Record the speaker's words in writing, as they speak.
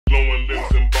glowing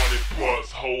limbs and body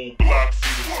parts, whole block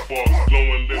see the sparks,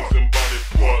 glowing limbs and body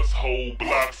parts, whole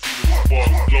block see the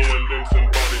sparks, glowing limbs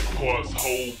and body parts,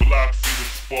 whole block see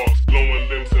the sparks, glowing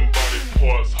limbs and body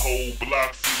parts, whole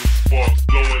block see the sparks,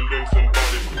 glowing limbs and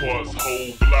body parts,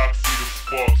 whole block see the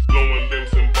sparks, glowing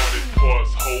limbs and body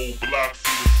parts, whole block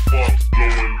see the sparks,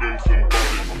 glowing limbs and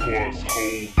body parts,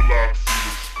 whole block see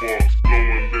the sparks,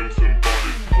 glowing limbs and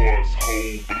body parts,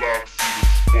 whole block see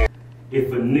the sparks.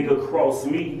 If a nigga cross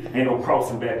me, ain't no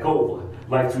crossing back over.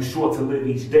 Life too short to live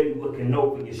each day looking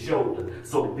over your shoulder.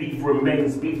 So beef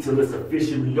remains beef till it's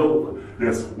officially over.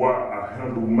 That's why I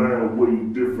handle mine way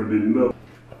different than others.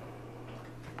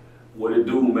 What it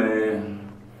do,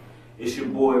 man? It's your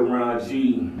boy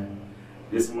Ron.G.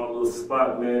 This is my little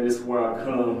spot, man. This is where I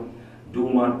come, do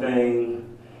my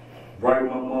thing, write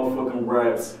my motherfucking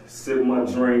raps, sip my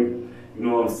drink, you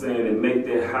know what I'm saying, and make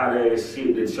that hot ass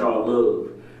shit that y'all love.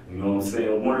 You know what I'm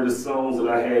saying? One of the songs that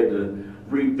I had to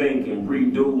rethink and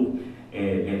redo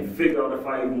and figure out if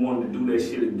I even wanted to do that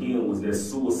shit again was that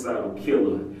Suicidal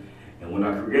Killer. And when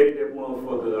I created that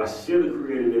motherfucker, I should have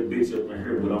created that bitch up in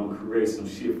here, but I'm gonna create some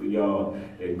shit for y'all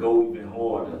that go even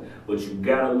harder. But you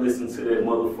gotta listen to that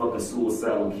motherfucking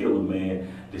Suicidal Killer,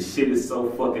 man. The shit is so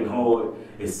fucking hard.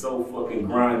 It's so fucking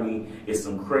grimy. It's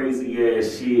some crazy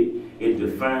ass shit. It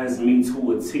defines me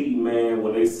to a T, man.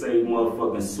 When they say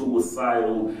motherfucking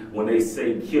suicidal, when they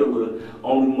say killer,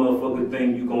 only motherfucking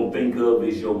thing you gonna think of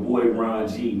is your boy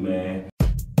Ron.G, man.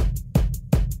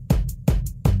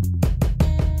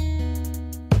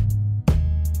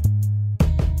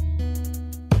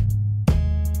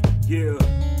 Yeah,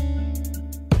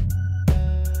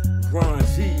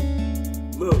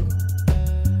 Ron.G, look,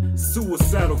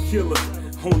 Suicidal Killer,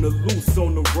 on the loose,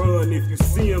 on the run. If you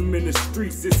see him in the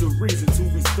streets, it's a reason to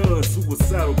be stunned.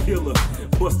 Suicidal Killer,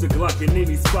 bust a Glock in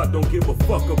any spot, don't give a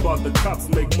fuck about the cops,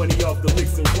 make money off the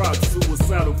licks and rocks.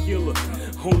 Suicidal Killer,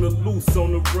 on the loose,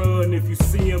 on the run. If you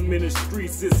see him in the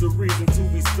streets, it's a reason to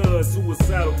be stunned.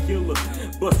 Suicidal Killer,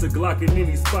 bust a Glock in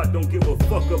any spot, don't give a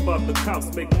fuck about the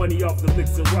cops, make money off the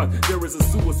licks and rocks. There is a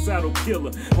Suicidal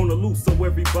Killer on the loose, so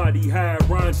everybody high.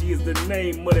 Ron.G is the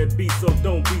name of that beat, so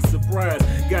don't be surprised.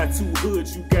 Got two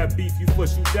hoods, you got beef, you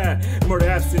fuss, you die. Murder,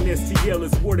 absent, STL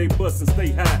is where they bust and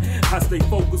stay high. I stay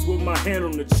focused with my hand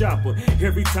on the chopper.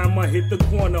 Every time I hit the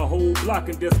corner, whole block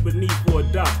in desperate need for a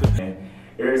doctor.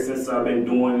 Ever since I've been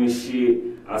doing this shit,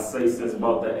 I say since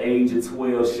about the age of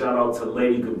 12, shout out to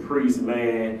Lady Caprice,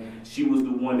 man. She was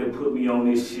the one that put me on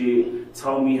this shit,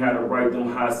 taught me how to write them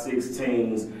high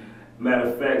 16s. Matter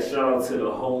of fact, shout out to the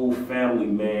whole family,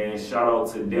 man. Shout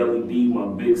out to Deli D, my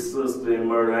big sister in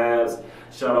Murder Abs.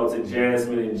 Shout out to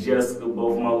Jasmine and Jessica,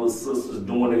 both my little sisters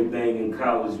doing their thing in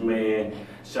college, man.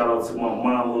 Shout out to my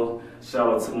mama. Shout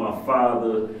out to my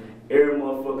father. Every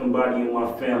motherfucking body in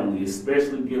my family.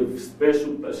 Especially give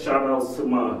special shout outs to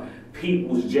my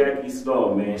people's Jackie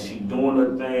Star, man. She doing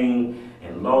her thing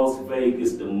in Las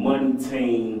Vegas, the money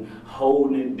team,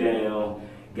 holding it down.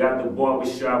 Got the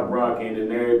barbershop rocking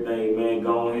and everything, man.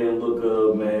 Go ahead and look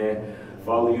up, man.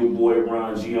 Follow your boy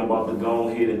Ron.G. I'm about to go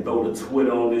ahead and throw the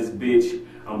Twitter on this bitch.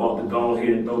 I'm about to go ahead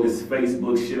and throw this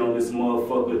Facebook shit on this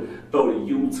motherfucker. Throw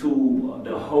the YouTube,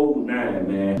 the whole nine,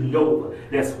 man. Over.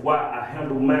 That's why I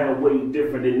handle mine way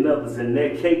different than others. In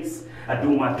that case, I do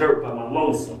my dirt by my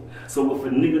lonesome. So if a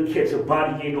nigga catch a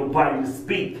body, ain't nobody to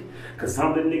speak. Cause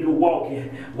I'm the nigga walking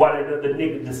while that other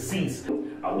nigga deceased.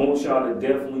 I want y'all to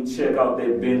definitely check out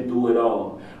that Been Through It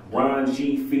All.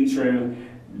 Ron.G featuring,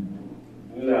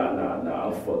 nah,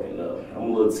 I'm fucking up. I'm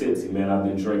a little tipsy, man. I've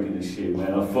been drinking this shit,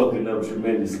 man. I'm fucking up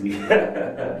tremendously.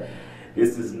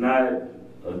 This is not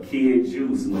a kid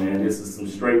juice, man. This is some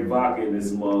straight vodka in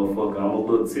this motherfucker. I'm a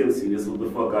little tipsy. This is what the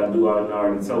fuck I do. I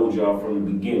already told y'all from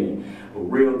the beginning. But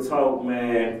real talk,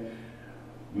 man.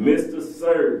 Mr.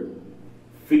 Sir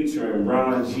featuring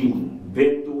Ron.G.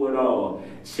 Been Through It All.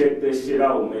 Check that shit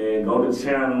out, man. Go to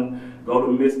channel. Go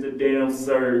to Mr. Damn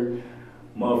Sir.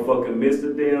 Motherfucking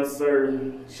Mr. Damn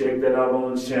Sir. Check that out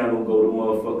on the channel. Go to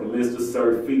motherfucking Mr.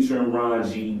 Sir featuring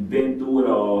Ron.G. Been Through It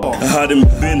All. I done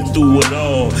been through it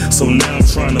all, so now I'm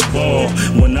trying to ball.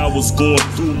 When I was going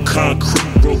through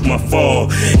concrete, broke my fall.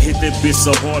 Hit that bitch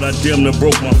so hard I damn near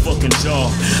broke my fucking jaw.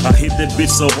 I hit that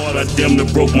bitch so hard I damn near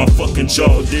broke my fucking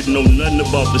jaw. Didn't know nothing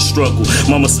about the struggle.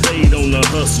 Mama stayed on the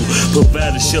hustle,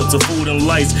 provided shelter, food and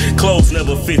lights. Clothes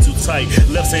never fit too tight.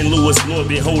 Left St. Louis, Lord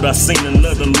behold, I seen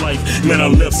another life. Man, I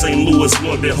left St. Louis,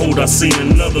 Lord behold, I seen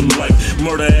another life.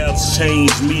 Murder apps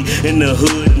changed me in the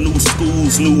hood. New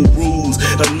schools, new rules.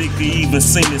 A nigga even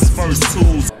seen his first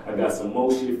tools. I got some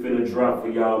more shit finna drop. drop for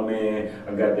y'all, man.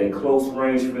 I got that close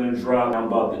range finna drop. I'm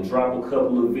about to drop a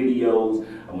couple of videos.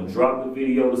 I'm gonna drop the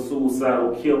video to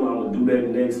Suicidal Killer. I'm gonna do that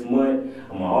next month.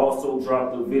 I'm gonna also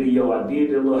drop the video. I did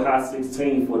that little Hot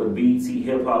 16 for the BET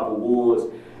Hip Hop Awards.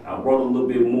 I wrote a little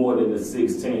bit more than the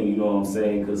 16, you know what I'm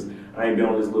saying? Because I ain't been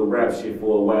on this little rap shit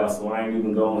for a while, so I ain't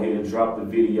even gone ahead and drop the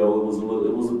video. It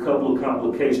was a couple of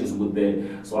complications with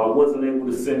that. So I wasn't able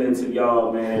to send that to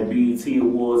y'all, man. BET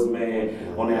Awards,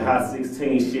 man, on that Hot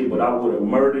 16 shit, but I would have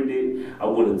murdered it. I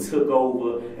would have took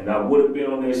over, and I would have been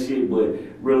on that shit, but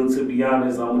really, to be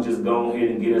honest, I'm gonna just go ahead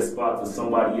and get that spot to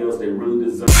somebody else that really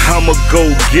deserves it. I'ma go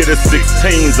get a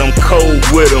 16s, I'm cold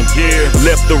with them. Yeah.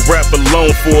 Left the rap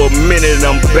alone for a minute,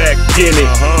 I'm back in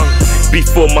it.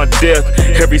 Before my death,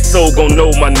 every soul gon'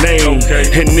 know my name.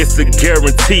 And it's a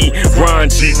guarantee,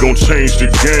 Ron.G gon' change the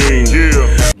game.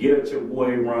 Yeah. Get at your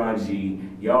boy Ron.G.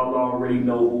 Y'all already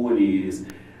know who it is.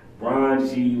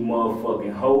 Ron.G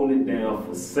motherfucking holding it down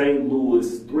for St.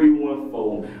 Louis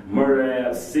 314, Murder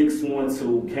Ave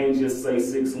 612. Can't just say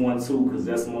 612 because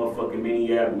that's motherfucking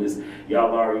Minneapolis.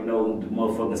 Y'all already know the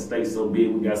motherfucking state so big,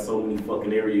 we got so many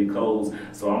fucking area codes.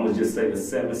 So I'm gonna just say the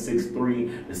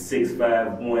 763, the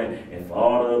 651, and for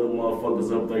all the other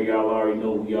motherfuckers up there, y'all already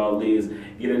know who y'all is.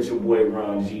 Get at your boy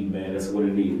Ron.G, man. That's what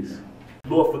it is.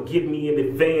 Lord, forgive me in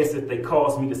advance if they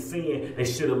caused me to sin. They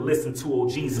should have listened to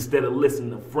OGs instead of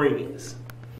listening to friends.